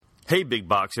Hey, Big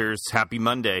Boxers. Happy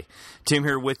Monday. Tim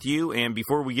here with you, and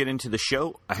before we get into the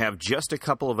show, I have just a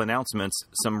couple of announcements,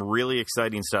 some really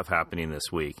exciting stuff happening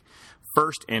this week.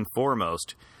 First and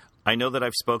foremost, I know that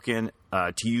I've spoken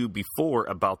to you before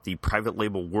about the Private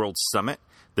Label World Summit,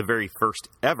 the very first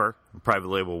ever Private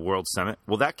Label World Summit.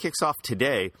 Well, that kicks off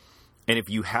today, and if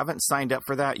you haven't signed up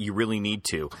for that, you really need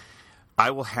to.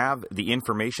 I will have the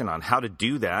information on how to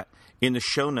do that in the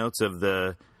show notes of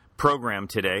the program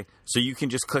today, so you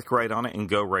can just click right on it and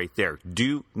go right there.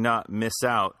 Do not miss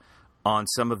out on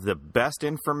some of the best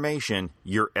information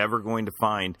you're ever going to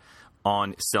find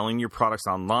on selling your products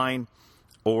online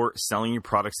or selling your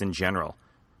products in general.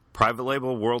 Private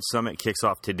Label World Summit kicks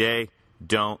off today.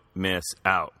 Don't miss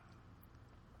out.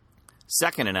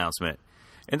 Second announcement,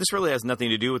 and this really has nothing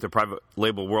to do with the Private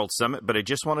Label World Summit, but I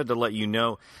just wanted to let you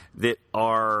know that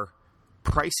our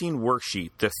pricing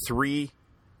worksheet, the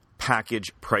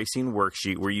 3-package pricing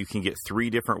worksheet where you can get 3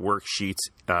 different worksheets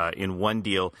in one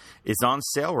deal, is on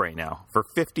sale right now for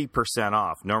 50%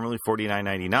 off. Normally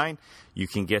 $49.99. You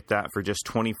can get that for just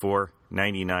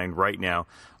 $24.99 right now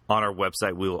on our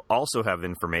website. We will also have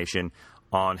information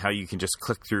on how you can just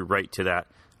click through right to that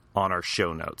on our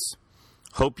show notes.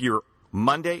 Hope your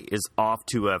Monday is off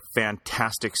to a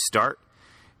fantastic start,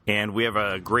 and we have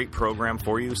a great program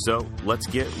for you, so let's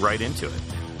get right into it.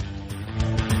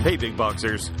 Hey, Big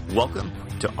Boxers, welcome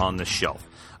to On the Shelf,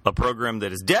 a program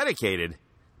that is dedicated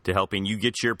to helping you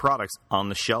get your products on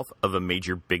the shelf of a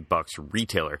major big box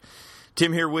retailer.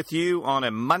 Tim here with you on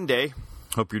a Monday.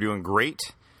 Hope you're doing great.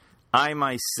 I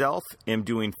myself am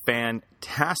doing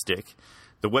fantastic.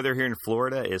 The weather here in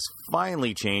Florida is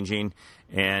finally changing,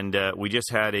 and we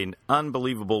just had an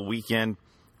unbelievable weekend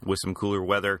with some cooler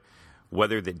weather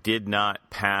that did not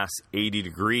pass 80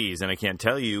 degrees. And I can't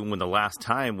tell you when the last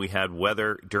time we had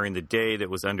weather during the day that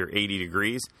was under 80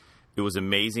 degrees. It was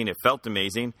amazing. It felt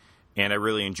amazing, and I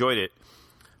really enjoyed it.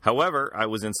 However, I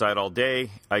was inside all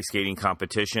day, ice skating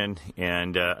competition,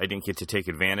 and I didn't get to take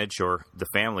advantage, or the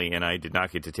family and I did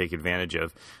not get to take advantage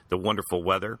of the wonderful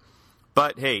weather.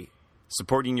 But hey,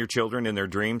 supporting your children in their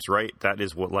dreams, right? That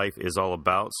is what life is all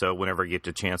about. So whenever I get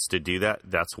the chance to do that,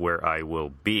 that's where I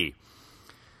will be.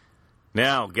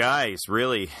 Now, guys,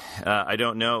 really, I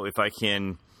don't know if I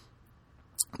can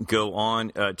go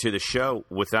on to the show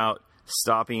without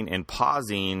stopping and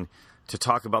pausing to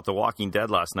talk about The Walking Dead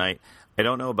last night. I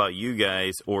don't know about you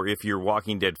guys or if you're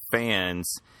Walking Dead fans,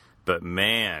 but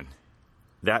man,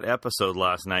 that episode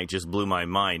last night just blew my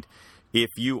mind. If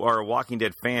you are a Walking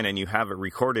Dead fan and you have it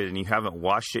recorded and you haven't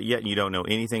watched it yet and you don't know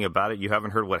anything about it, you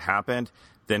haven't heard what happened,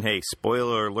 then hey,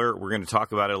 spoiler alert, we're going to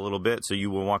talk about it a little bit, so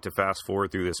you will want to fast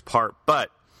forward through this part.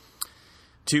 But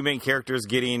 2 main characters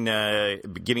getting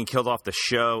killed off the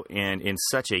show, and in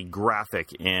such a graphic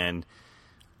and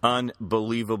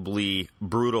unbelievably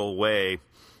brutal way,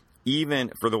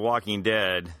 even for The Walking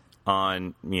Dead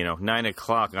on 9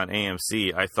 o'clock on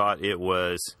AMC, I thought it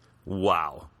was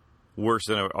wow. Worse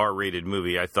than an R-rated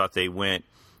movie. I thought they went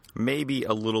maybe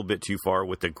a little bit too far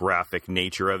with the graphic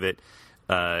nature of it.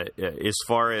 As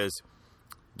far as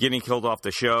getting killed off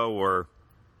the show or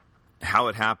how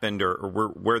it happened or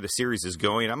where the series is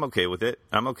going, I'm okay with it.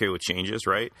 I'm okay with changes,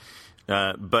 right?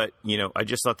 But, I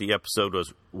just thought the episode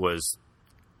was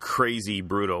crazy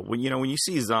brutal. When you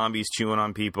see zombies chewing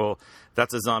on people,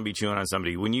 that's a zombie chewing on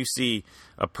somebody. When you see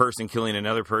a person killing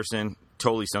another person,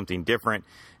 totally something different.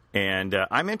 And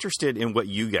I'm interested in what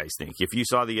you guys think. If you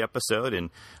saw the episode, and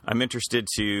I'm interested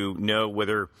to know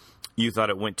whether you thought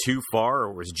it went too far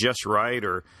or was just right,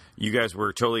 or you guys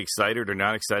were totally excited or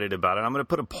not excited about it. I'm going to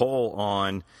put a poll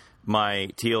on my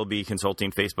TLB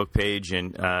Consulting Facebook page,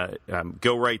 and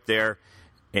go right there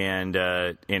and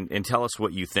tell us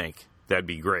what you think. That'd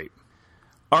be great.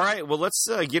 All right, well, let's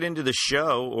get into the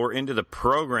show, or into the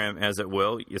program, as it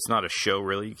will. It's not a show,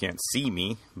 really. You can't see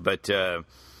me, but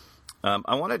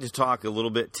I wanted to talk a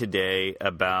little bit today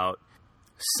about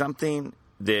something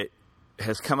that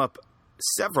has come up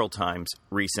several times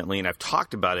recently, and I've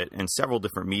talked about it in several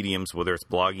different mediums, whether it's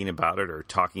blogging about it or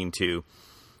talking to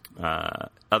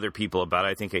other people about it.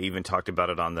 I think I even talked about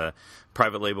it on the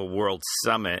Private Label World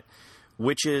Summit,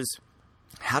 which is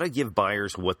how to give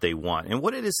buyers what they want and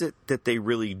what it is that they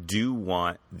really do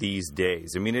want these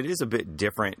days. I mean, it is a bit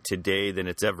different today than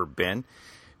it's ever been.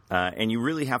 And you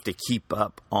really have to keep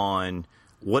up on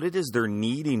what it is they're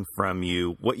needing from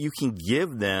you, what you can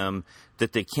give them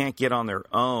that they can't get on their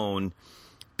own.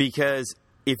 Because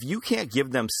if you can't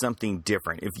give them something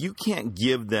different, if you can't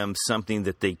give them something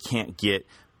that they can't get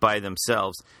by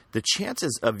themselves, the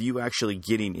chances of you actually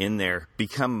getting in there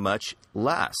become much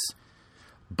less.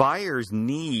 Buyers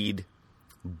need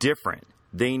different.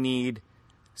 They need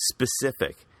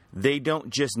specific. they don't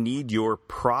just need your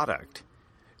product.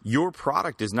 Your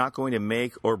product is not going to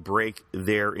make or break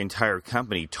their entire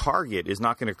company. Target is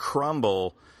not going to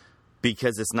crumble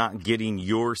because it's not getting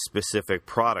your specific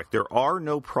product. There are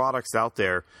no products out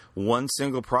there, one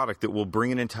single product, that will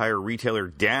bring an entire retailer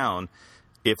down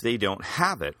if they don't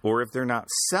have it or if they're not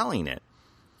selling it.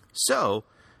 So,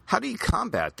 how do you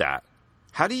combat that?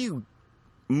 How do you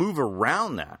move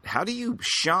around that? How do you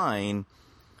shine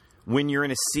when you're in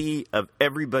a sea of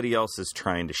everybody else is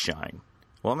trying to shine?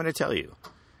 Well, I'm going to tell you.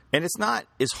 And it's not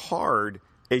as hard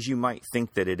as you might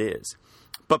think that it is.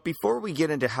 But before we get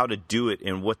into how to do it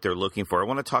and what they're looking for, I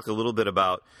want to talk a little bit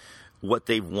about what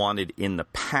they've wanted in the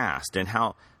past and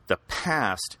how the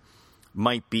past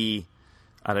might be,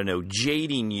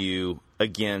 jading you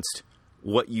against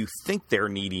what you think they're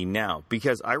needing now.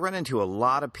 Because I run into a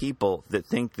lot of people that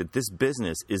think that this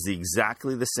business is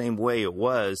exactly the same way it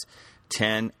was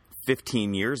 10,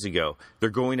 15 years ago. They're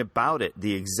going about it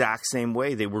the exact same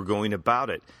way they were going about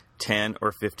it 10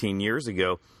 or 15 years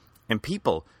ago. And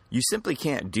people, you simply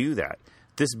can't do that.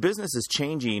 This business is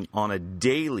changing on a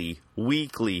daily,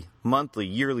 weekly, monthly,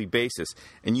 yearly basis,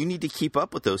 and you need to keep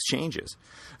up with those changes.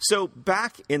 So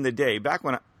back in the day, back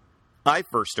when I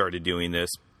first started doing this,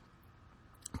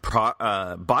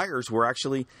 buyers were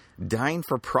actually dying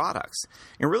for products.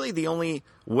 And really the only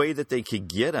way that they could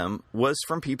get them was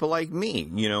from people like me,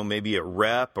 maybe a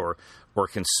rep or a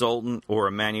consultant or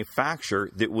a manufacturer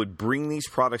that would bring these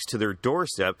products to their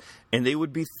doorstep, and they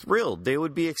would be thrilled. They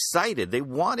would be excited. They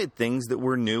wanted things that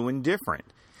were new and different.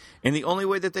 And the only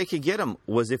way that they could get them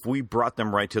was if we brought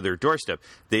them right to their doorstep.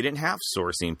 They didn't have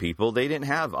sourcing people. They didn't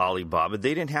have Alibaba.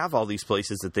 They didn't have all these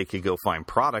places that they could go find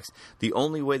products. The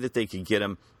only way that they could get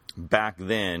them back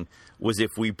then was if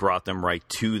we brought them right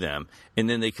to them. And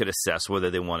then they could assess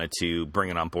whether they wanted to bring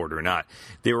it on board or not.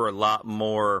 They were a lot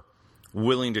more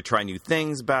willing to try new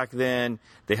things back then.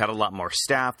 They had a lot more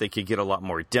staff. They could get a lot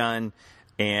more done.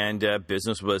 And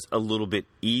business was a little bit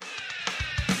easier.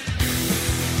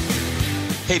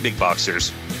 Hey, Big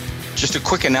Boxers. Just a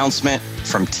quick announcement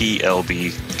from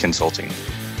TLB Consulting.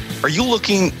 Are you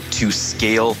looking to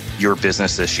scale your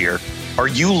business this year? Are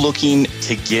you looking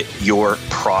to get your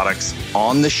products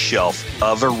on the shelf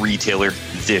of a retailer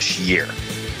this year?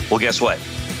 Well, guess what?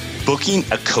 Booking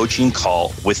a coaching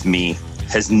call with me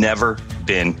has never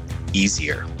been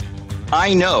easier.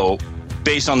 I know,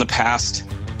 based on the past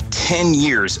 10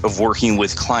 years of working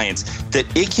with clients, that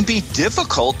it can be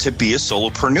difficult to be a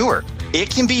solopreneur. It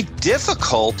can be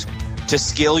difficult to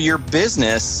scale your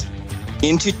business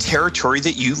into territory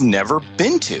that you've never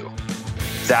been to.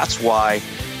 That's why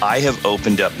I have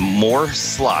opened up more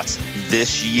slots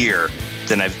this year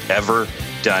than I've ever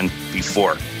done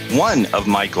before. One of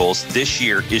my goals this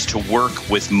year is to work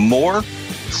with more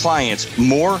clients,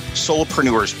 more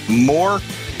solopreneurs, more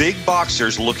big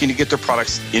boxers looking to get their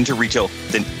products into retail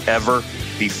than ever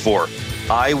before.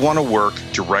 I want to work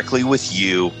directly with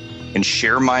you and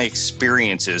share my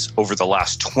experiences over the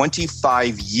last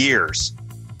 25 years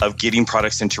of getting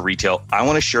products into retail. I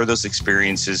want to share those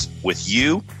experiences with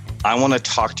you. I want to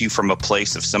talk to you from a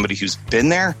place of somebody who's been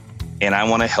there, and I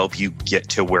want to help you get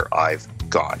to where I've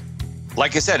gone.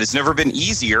 Like I said, it's never been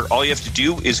easier. All you have to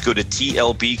do is go to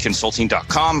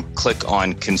tlbconsulting.com, click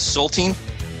on consulting,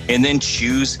 and then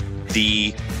choose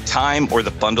the time or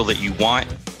the bundle that you want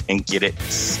and get it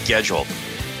scheduled.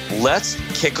 Let's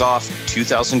kick off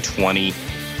 2020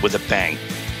 with a bang.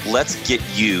 Let's get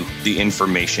you the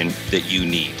information that you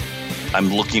need. I'm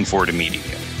looking forward to meeting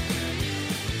you.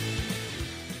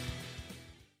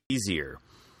 Easier.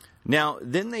 Now,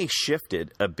 then they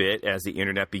shifted a bit as the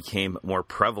internet became more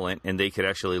prevalent and they could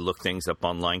actually look things up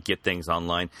online, get things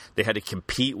online. They had to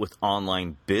compete with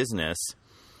online business.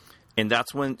 And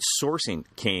that's when sourcing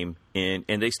came in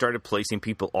and they started placing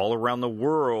people all around the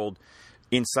world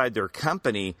inside their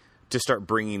company to start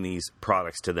bringing these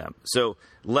products to them. So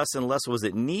less and less was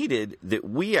it needed that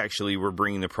we actually were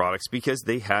bringing the products because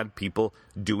they had people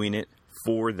doing it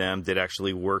for them that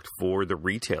actually worked for the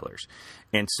retailers.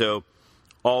 And so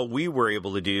all we were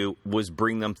able to do was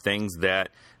bring them things that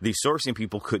the sourcing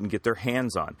people couldn't get their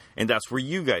hands on. And that's where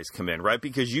you guys come in, right?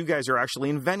 Because you guys are actually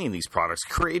inventing these products,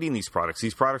 creating these products.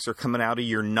 These products are coming out of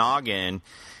your noggin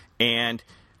and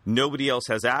nobody else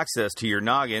has access to your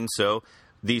noggin. So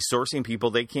these sourcing people,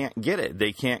 they can't get it.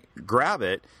 They can't grab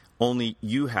it. Only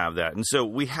you have that. And so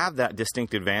we have that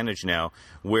distinct advantage now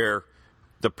where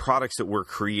the products that we're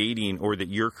creating or that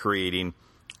you're creating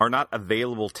are not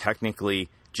available technically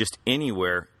just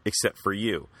anywhere except for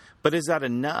you. But is that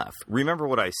enough? Remember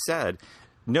what I said.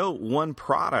 No one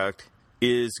product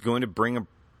is going to bring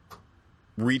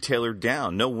retailer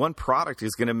down. No one product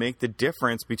is going to make the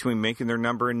difference between making their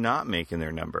number and not making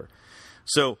their number.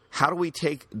 So how do we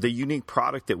take the unique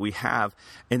product that we have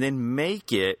and then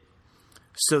make it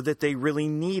so that they really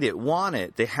need it, want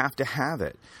it, they have to have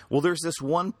it? Well, there's this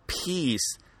one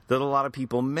piece that a lot of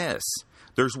people miss.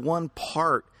 There's one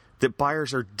part that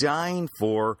buyers are dying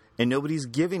for and nobody's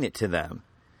giving it to them.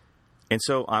 And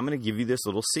so I'm going to give you this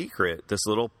little secret, this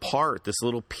little part, this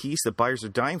little piece that buyers are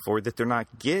dying for that they're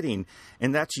not getting,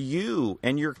 and that's you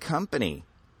and your company.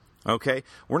 Okay?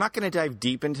 We're not going to dive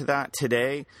deep into that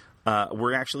today.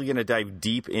 We're actually going to dive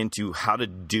deep into how to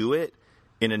do it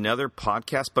in another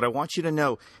podcast, but I want you to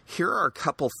know here are a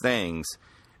couple things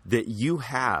that you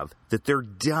have that they're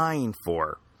dying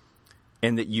for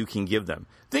and that you can give them.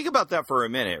 Think about that for a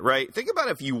minute, right? Think about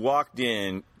if you walked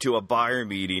in to a buyer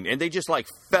meeting and they just like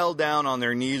fell down on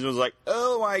their knees and was like,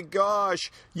 oh my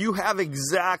gosh, you have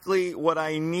exactly what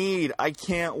I need. I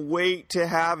can't wait to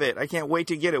have it. I can't wait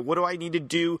to get it. What do I need to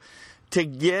do to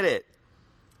get it?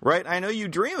 Right? I know you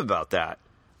dream about that.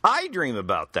 I dream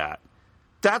about that.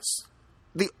 That's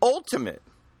the ultimate.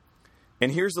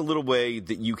 And here's a little way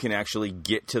that you can actually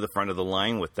get to the front of the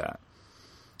line with that.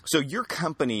 So your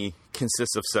company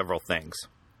consists of several things.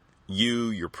 You,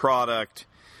 your product,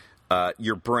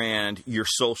 your brand, your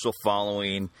social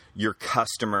following, your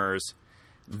customers.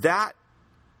 That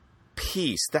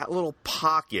piece, that little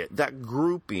pocket, that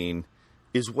grouping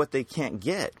is what they can't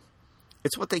get.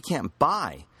 It's what they can't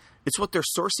buy. It's what their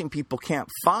sourcing people can't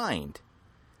find.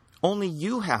 Only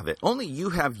you have it. Only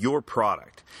you have your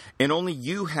product. And only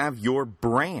you have your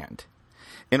brand.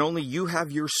 And only you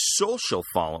have your social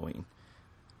following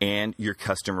and your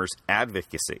customers'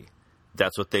 advocacy.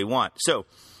 That's what they want. So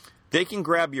they can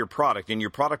grab your product, and your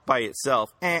product by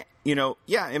itself,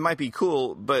 yeah, it might be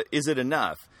cool, but is it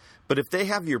enough? But if they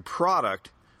have your product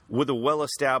with a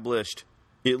well-established,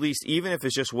 at least even if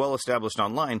it's just well-established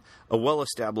online, a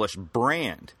well-established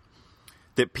brand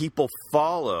that people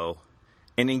follow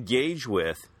and engage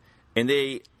with, and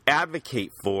they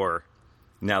advocate for,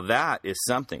 now that is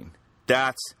something.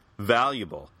 That's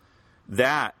valuable.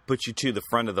 That puts you to the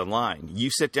front of the line.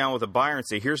 You sit down with a buyer and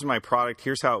say, here's my product,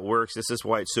 here's how it works, this is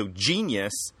why it's so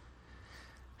genius.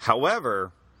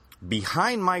 However,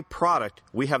 behind my product,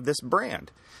 we have this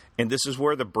brand. And this is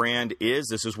where the brand is,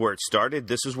 this is where it started,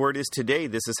 this is where it is today,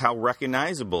 this is how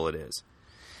recognizable it is.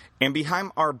 And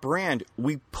behind our brand,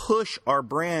 we push our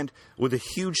brand with a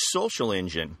huge social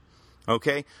engine,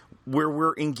 okay, where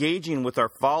we're engaging with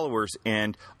our followers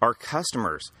and our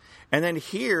customers. And then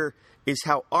here is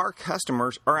how our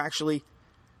customers are actually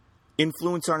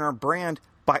influencing our brand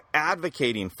by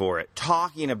advocating for it,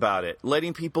 talking about it,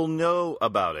 letting people know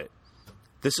about it.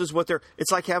 This is what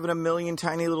it's like having a million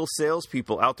tiny little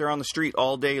salespeople out there on the street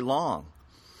all day long.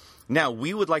 Now,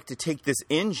 we would like to take this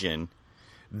engine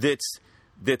that's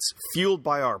fueled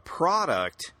by our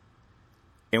product,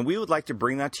 and we would like to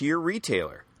bring that to your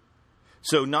retailer.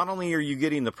 So not only are you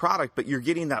getting the product, but you're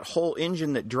getting that whole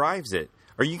engine that drives it.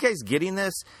 Are you guys getting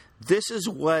this? This is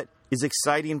what is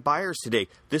exciting buyers today.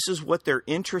 This is what they're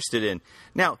interested in.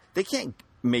 Now, they can't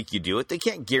make you do it. They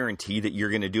can't guarantee that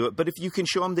you're going to do it. But if you can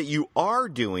show them that you are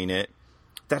doing it,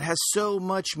 that has so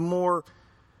much more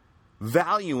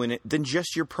value in it than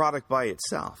just your product by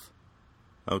itself.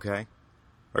 Okay?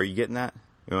 Are you getting that?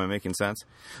 Am I making sense?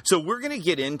 So we're going to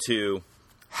get into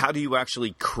how do you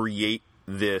actually create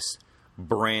this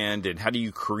brand, and how do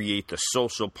you create the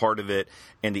social part of it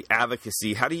and the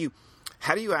advocacy? How do you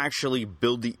actually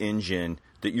build the engine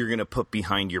that you're going to put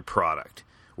behind your product?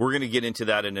 We're going to get into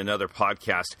that in another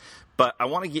podcast, but I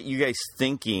want to get you guys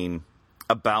thinking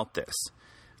about this.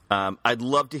 I'd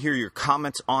love to hear your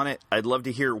comments on it. I'd love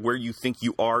to hear where you think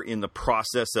you are in the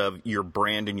process of your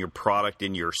brand and your product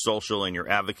and your social and your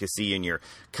advocacy and your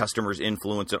customers'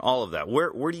 influence and all of that.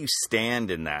 Where do you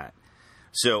stand in that?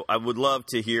 So I would love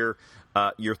to hear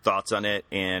your thoughts on it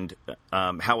and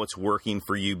how it's working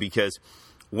for you, because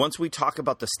once we talk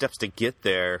about the steps to get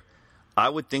there, I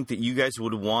would think that you guys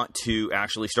would want to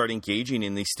actually start engaging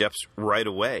in these steps right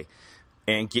away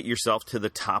and get yourself to the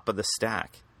top of the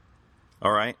stack.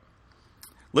 All right?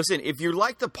 Listen, if you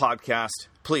like the podcast,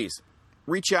 please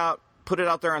reach out, put it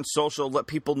out there on social, let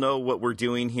people know what we're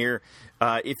doing here.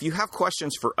 If you have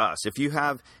questions for us, if you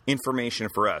have information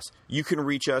for us, you can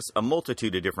reach us a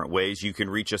multitude of different ways. You can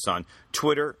reach us on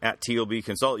Twitter at TLB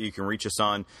Consult. You can reach us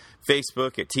on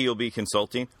Facebook at TLB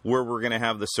Consulting, where we're going to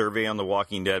have the survey on The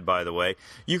Walking Dead, by the way.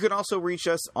 You can also reach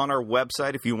us on our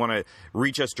website if you want to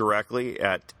reach us directly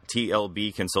at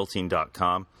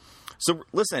tlbconsulting.com. So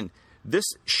listen, This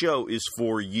show is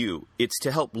for you. It's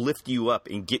to help lift you up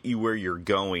and get you where you're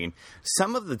going.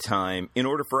 Some of the time, in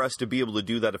order for us to be able to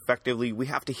do that effectively, we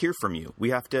have to hear from you. We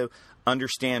have to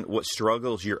understand what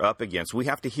struggles you're up against. We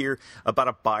have to hear about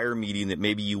a buyer meeting that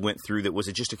maybe you went through that was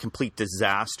just a complete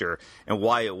disaster and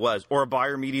why it was, or a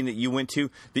buyer meeting that you went to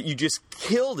that you just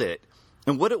killed it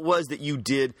and what it was that you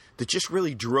did that just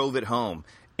really drove it home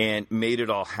and made it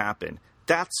all happen.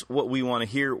 That's what we want to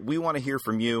hear. We want to hear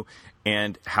from you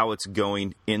and how it's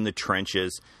going in the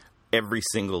trenches every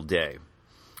single day.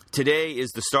 Today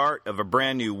is the start of a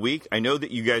brand new week. I know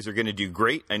that you guys are going to do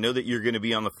great. I know that you're going to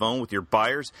be on the phone with your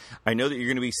buyers. I know that you're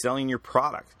going to be selling your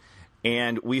product.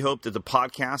 And we hope that the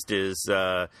podcast is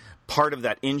part of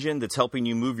that engine that's helping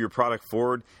you move your product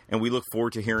forward. And we look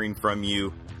forward to hearing from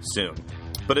you soon.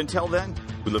 But until then,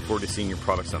 we look forward to seeing your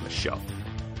products on the shelf.